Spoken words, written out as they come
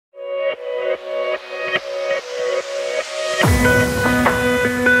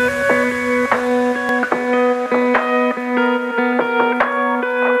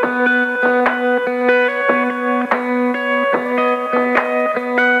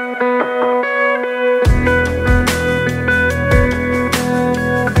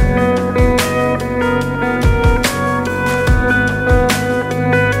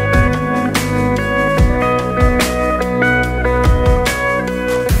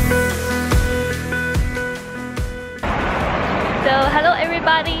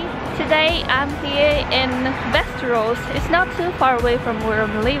Västerås is not too far away from where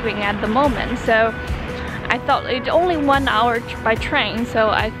I'm living at the moment, so I thought it's only 1 hour by train, so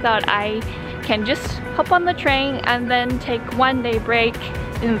I thought I can just hop on the train and then take 1 day break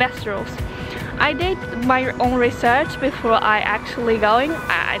in Västerås. I did my own research before I actually going.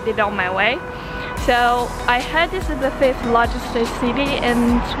 I did on my way. So I heard this is the 5th largest city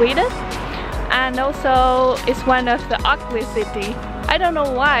in Sweden, and also it's one of the ugly city. I don't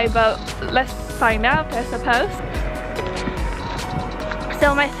know why, but let's find out, I suppose.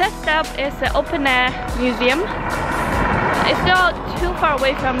 So my first stop is the open air museum. It's not too far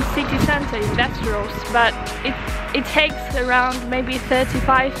away from city center in Västerås, but it takes around maybe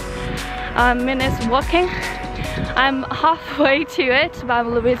 35 minutes walking. I'm halfway to it, but I'm a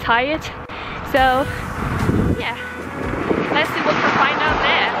little bit tired. So yeah, let's see what we can find out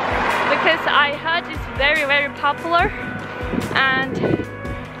there. Because I heard it's very, very popular, and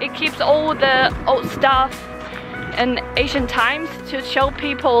it keeps all the old stuff in ancient times to show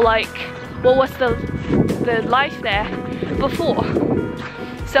people like what was the life there before.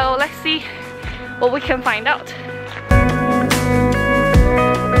 So let's see what we can find out.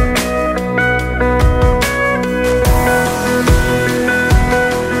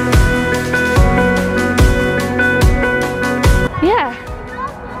 Yeah,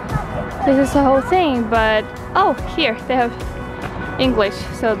 this is the whole thing, but oh, here they have English,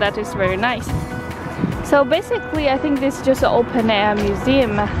 so that is very nice. So basically I think this is just an open air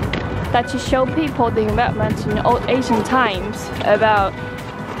museum that to show people the environment in old ancient times, about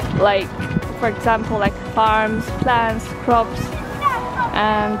like, for example, like farms, plants, crops,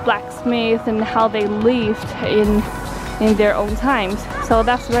 and blacksmith, and how they lived in their own times. So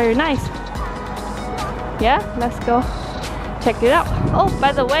that's very nice. Yeah, let's go check it out. Oh,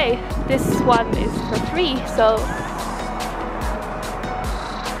 by the way, this one is for free, so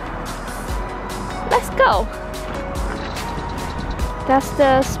let's go. That's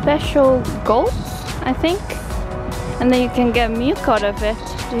the special goats, I think, and then you can get milk out of it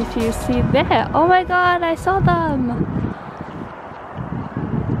if you see there. Oh my god, I saw them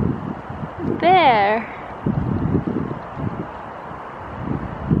there.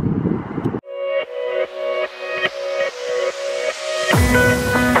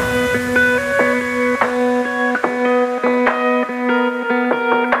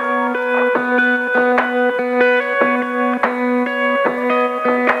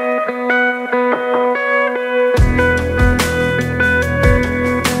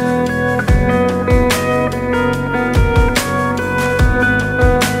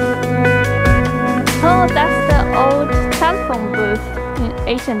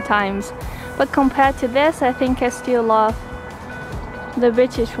 Ancient times, but compared to this, I think I still love the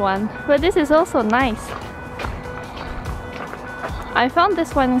British one. But this is also nice. I found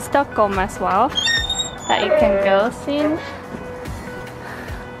this one in Stockholm as well, that you can go see.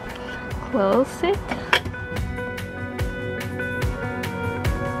 Close it.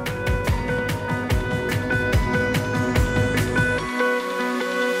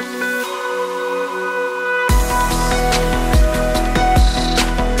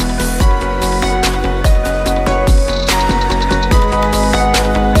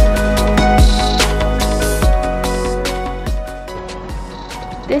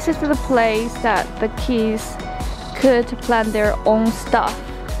 This is the place that the kids could plant their own stuff.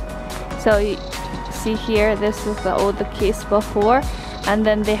 So you see here, this is all the kids before, and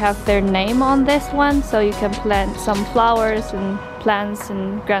then they have their name on this one, so you can plant some flowers and plants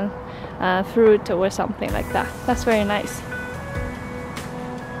and fruit or something like that. That's very nice.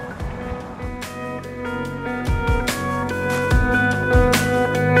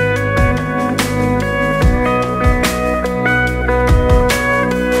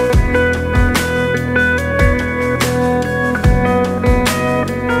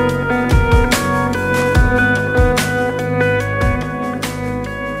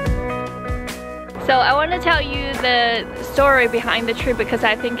 So I want to tell you the story behind the tree because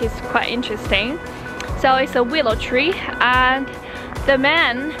I think it's quite interesting. So it's a willow tree, and the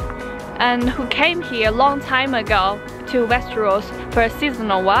man who came here a long time ago to Västerås for a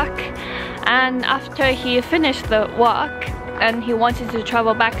seasonal walk, and after he finished the walk and he wanted to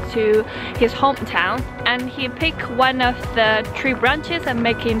travel back to his hometown, and he picked one of the tree branches and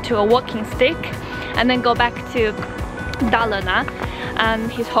make it into a walking stick and then go back to Dalarna and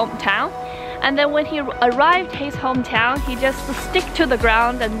his hometown. And then when he arrived his hometown, he just stick to the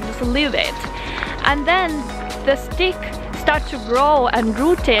ground and just leave it. And then the stick started to grow and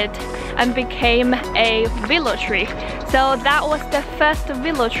rooted and became a willow tree. So that was the first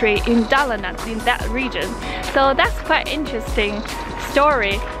willow tree in Dalarna, in that region. So that's quite interesting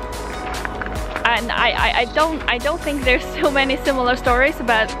story. and I don't think there's so many similar stories,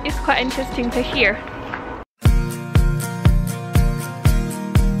 but it's quite interesting to hear.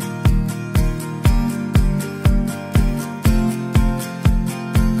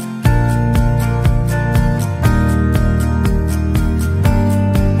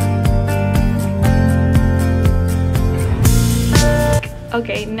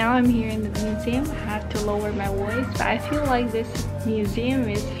 Okay, now I'm here in the museum. I have to lower my voice, but I feel like this museum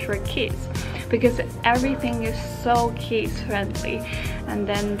is for kids because everything is so kids friendly, and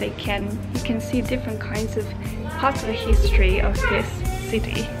then you can see different kinds of parts of the history of this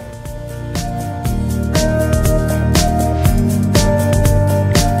city.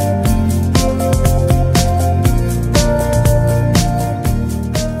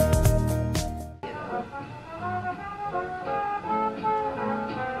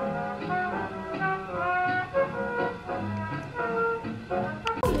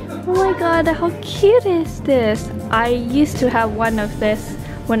 Oh my god, how cute is this? I used to have one of this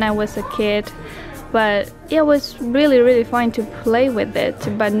when I was a kid, but it was really fun to play with it.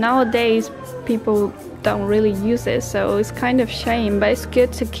 But nowadays people don't really use it, so it's kind of shame, but it's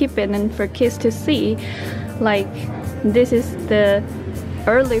good to keep it and for kids to see. Like, this is the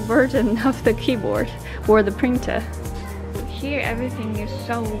early version of the keyboard or the printer. Here everything is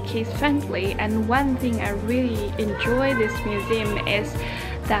so kids friendly, and one thing I really enjoy this museum is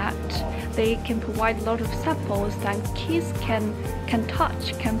that they can provide a lot of samples that kids can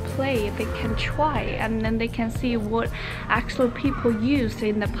touch, can play, they can try, and then they can see what actual people used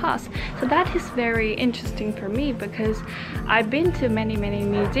in the past. So that is very interesting for me, because I've been to many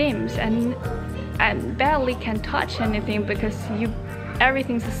museums and barely can touch anything because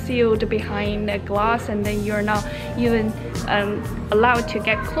everything's sealed behind a glass, and then you're not even allowed to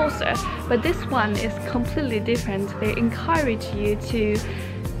get closer. But this one is completely different. They encourage you to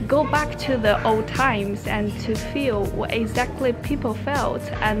go back to the old times and to feel what exactly people felt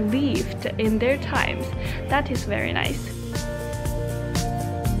and lived in their times. That is very nice.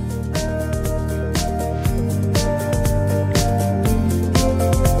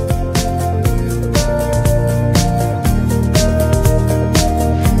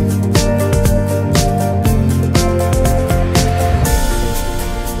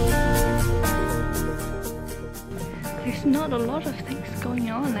 There's not a lot of things going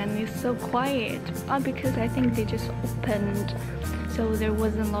on and it's so quiet, because I think they just opened, so there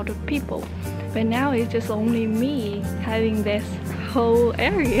wasn't a lot of people. But now it's just only me having this whole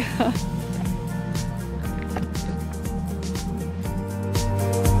area.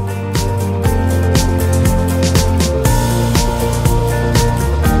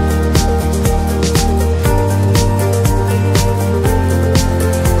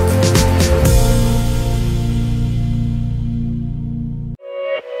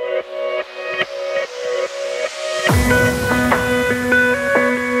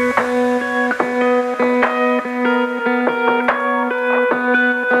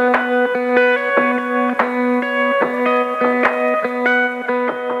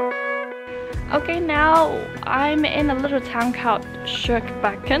 Okay, now I'm in a little town called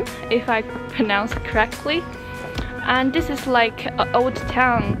Skjøkbakken, if I pronounce it correctly. And this is like an old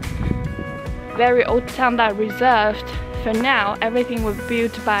town, very old town that reserved for now. Everything was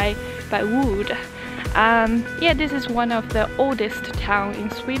built by wood. Yeah, this is one of the oldest town in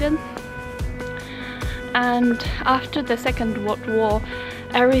Sweden. And after the Second World War,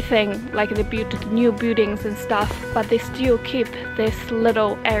 everything, like they built new buildings and stuff, but they still keep this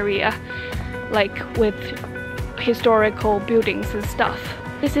little area like with historical buildings and stuff.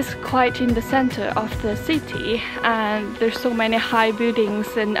 This is quite in the center of the city, and there's so many high buildings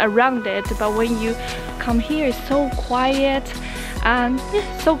and around it, but when you come here it's so quiet and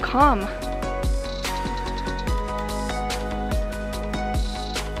so calm.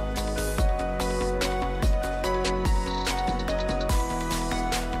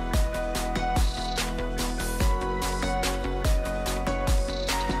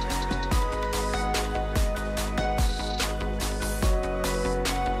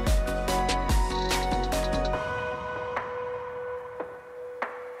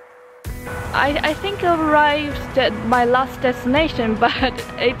 I think I arrived at my last destination, but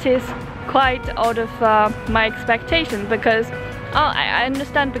it is quite out of my expectation, because I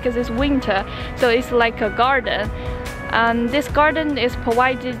understand because it's winter, so it's like a garden. And this garden is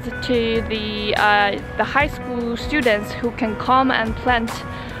provided to the high school students who can come and plant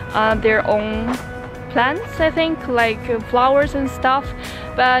their own plants, I think, like flowers and stuff.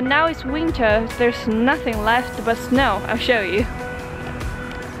 But now it's winter, there's nothing left but snow. I'll show you.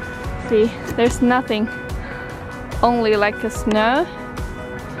 See, there's nothing, only like a snow.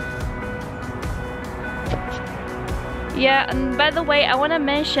 Yeah, and by the way, I want to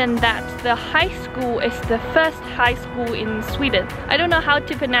mention that the high school is the first high school in Sweden. I don't know how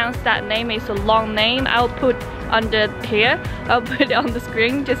to pronounce that name, it's a long name. I'll put under here, I'll put it on the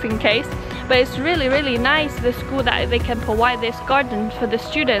screen just in case. But it's really nice, the school, that they can provide this garden for the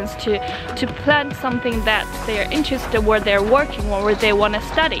students to plant something that they're interested, where they're working or where they want to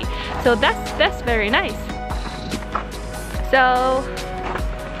study. So that's very nice. So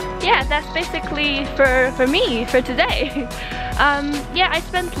yeah, that's basically for me for today. Yeah, I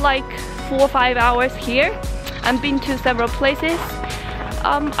spent like 4 or 5 hours here. I've been to several places.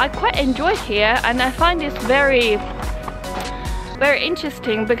 I quite enjoyed here, and I find this very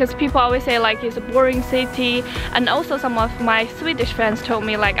interesting, because people always say like it's a boring city, and also some of my Swedish friends told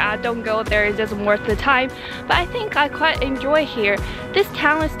me like, don't go there, it doesn't worth the time. But I think I quite enjoy here. This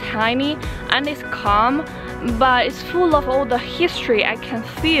town is tiny and it's calm, but it's full of all the history I can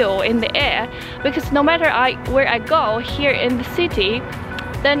feel in the air, because no matter where I go here in the city,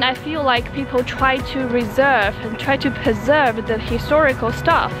 then I feel like people try to reserve and try to preserve the historical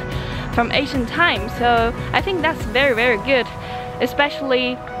stuff from ancient times. So I think that's very good.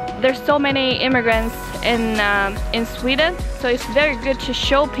 Especially there's so many immigrants in Sweden, so it's very good to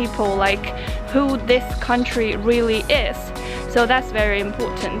show people like who this country really is. So that's very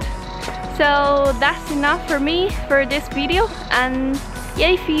important. So that's enough for me for this video, and yeah,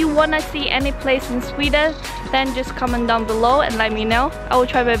 if you wanna see any place in Sweden, then just comment down below and let me know. I will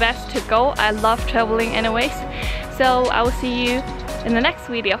try my best to go. I love traveling anyways. So I will see you in the next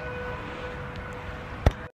video.